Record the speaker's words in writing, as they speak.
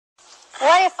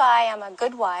What if I am a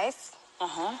good wife?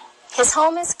 His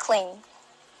home is clean.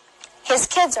 His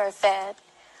kids are fed.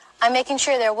 I'm making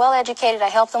sure they're well educated. I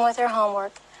help them with their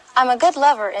homework. I'm a good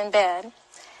lover in bed.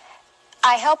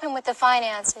 I help him with the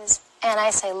finances. And I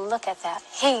say, look at that.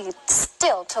 He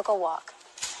still took a walk.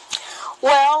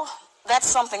 Well, that's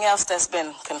something else that's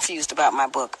been confused about my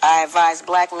book. I advise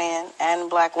black men and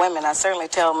black women. I certainly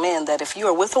tell men that if you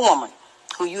are with a woman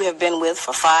who you have been with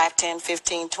for 5, 10,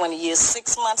 15, 20 years,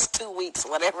 6 months, 2 weeks,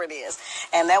 whatever it is,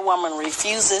 and that woman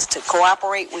refuses to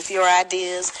cooperate with your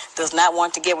ideas, does not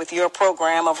want to get with your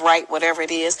program of right, whatever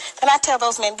it is, then I tell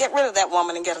those men, get rid of that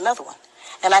woman and get another one.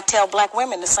 And I tell black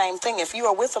women the same thing. If you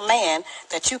are with a man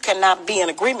that you cannot be in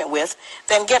agreement with,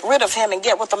 then get rid of him and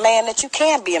get with a man that you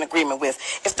can be in agreement with.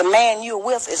 If the man you're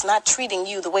with is not treating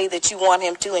you the way that you want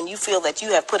him to, and you feel that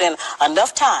you have put in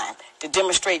enough time to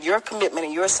demonstrate your commitment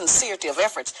and your sincerity of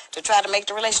efforts to try to make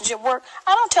the relationship work,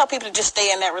 I don't tell people to just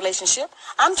stay in that relationship.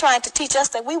 I'm trying to teach us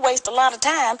that we waste a lot of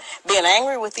time being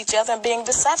angry with each other and being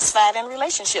dissatisfied in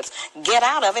relationships. Get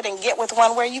out of it and get with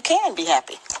one where you can be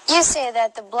happy. You say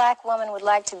that the black woman would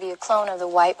like to be a clone of the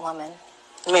white woman.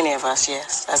 Many of us,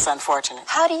 yes. That's unfortunate.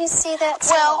 How do you see that?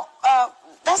 Well,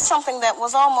 that's something that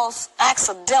was almost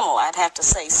accidental, I'd have to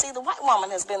say. See, the white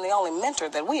woman has been the only mentor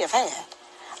that we have had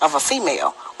of a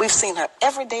female. We've seen her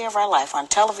every day of our life on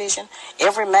television,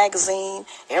 every magazine,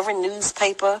 every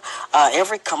newspaper,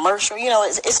 every commercial. You know,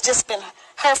 it's just been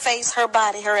her face, her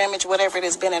body, her image, whatever it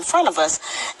has been in front of us.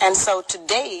 And so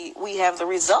today we have the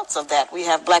results of that. We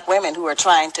have black women who are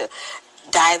trying to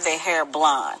dye their hair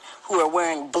blonde, who are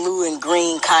wearing blue and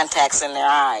green contacts in their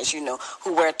eyes, you know,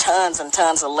 who wear tons and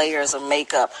tons of layers of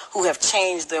makeup, who have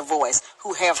changed their voice,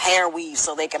 who have hair weaves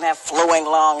so they can have flowing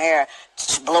long hair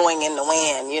blowing in the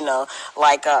wind, you know,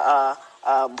 like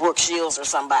Brooke Shields or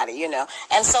somebody, you know.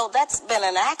 And so that's been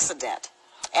an accident.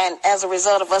 And as a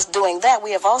result of us doing that,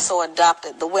 we have also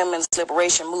adopted the women's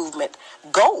liberation movement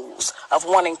goals of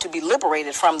wanting to be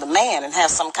liberated from the man and have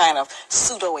some kind of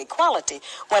pseudo-equality.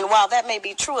 When while that may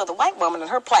be true of the white woman and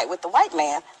her plight with the white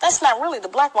man, that's not really the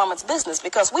black woman's business,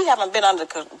 because we haven't been under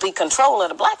the control of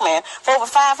the black man for over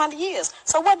 500 years.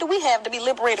 So what do we have to be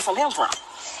liberated from him from?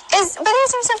 Is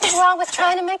there something wrong with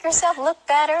trying to make yourself look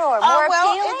better or more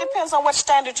well, appealing? It depends on what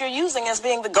standard you're using as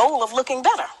being the goal of looking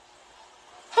better.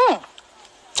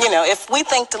 You know, if we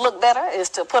think to look better is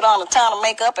to put on a ton of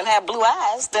makeup and have blue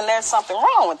eyes, then there's something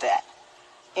wrong with that,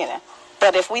 you know.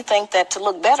 But if we think that to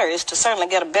look better is to certainly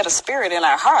get a better spirit in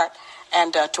our heart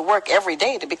and to work every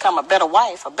day to become a better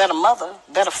wife, a better mother,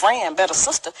 better friend, better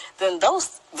sister, then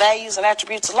those values and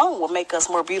attributes alone will make us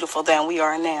more beautiful than we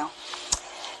are now.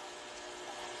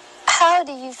 How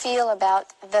do you feel about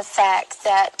the fact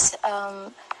that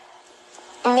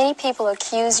many people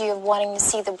accuse you of wanting to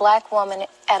see the black woman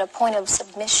at a point of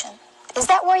submission? Is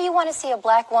that where you want to see a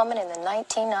black woman in the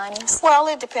 1990s? Well,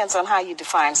 it depends on how you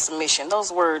define submission.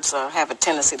 Those words have a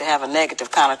tendency to have a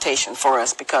negative connotation for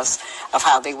us because of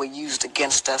how they were used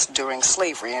against us during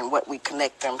slavery and what we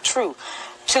connect them to.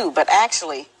 But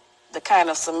actually, the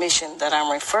kind of submission that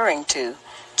I'm referring to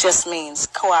just means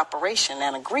cooperation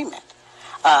and agreement.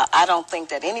 I don't think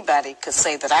that anybody could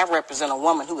say that I represent a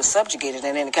woman who is subjugated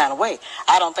in any kind of way.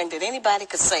 I don't think that anybody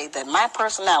could say that my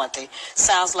personality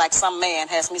sounds like some man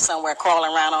has me somewhere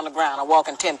crawling around on the ground or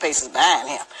walking 10 paces behind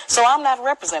him. So I'm not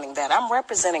representing that. I'm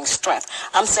representing strength.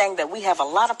 I'm saying that we have a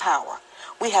lot of power.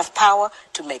 We have power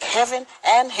to make heaven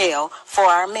and hell for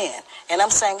our men. And I'm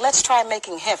saying, let's try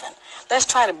making heaven. Let's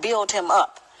try to build him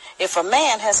up. If a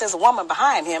man has his woman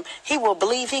behind him, he will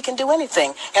believe he can do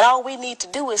anything. And all we need to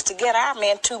do is to get our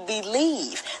men to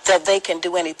believe that they can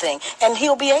do anything. And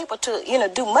he'll be able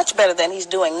to, do much better than he's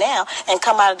doing now and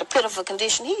come out of the pitiful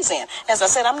condition he's in. As I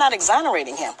said, I'm not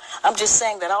exonerating him. I'm just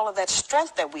saying that all of that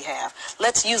strength that we have,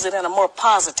 let's use it in a more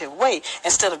positive way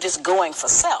instead of just going for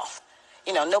self.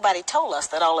 Nobody told us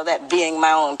that all of that being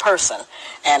my own person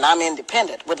and I'm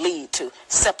independent would lead to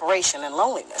separation and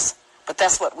loneliness. But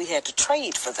that's what we had to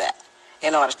trade for that.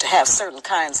 In order to have certain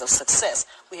kinds of success,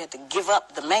 we had to give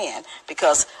up the man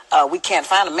because we can't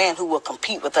find a man who will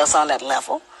compete with us on that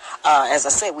level. As I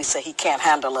said, we say he can't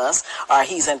handle us or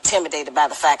he's intimidated by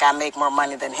the fact I make more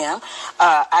money than him.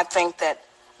 I think that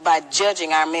by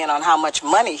judging our men on how much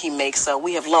money he makes,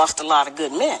 we have lost a lot of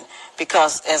good men.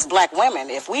 Because as black women,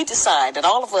 if we decide that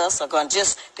all of us are going to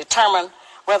just determine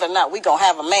whether or not we're going to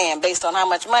have a man based on how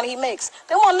much money he makes,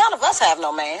 then none of us have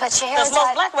no man. Because most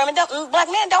black men don't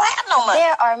have no money.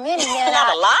 There are many men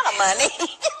Not a lot of money.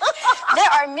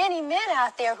 There are many men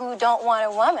out there who don't want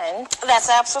a woman. That's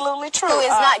absolutely true. Who is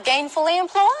not gainfully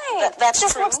employed. That's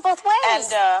just true. Works both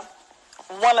ways. And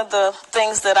one of the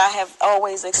things that I have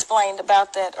always explained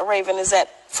about that, Raven, is that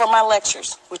for my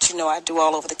lectures, which I do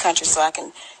all over the country, so I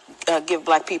can give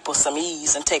black people some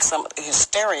ease and take some of the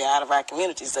hysteria out of our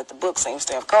communities that the book seems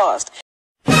to have caused.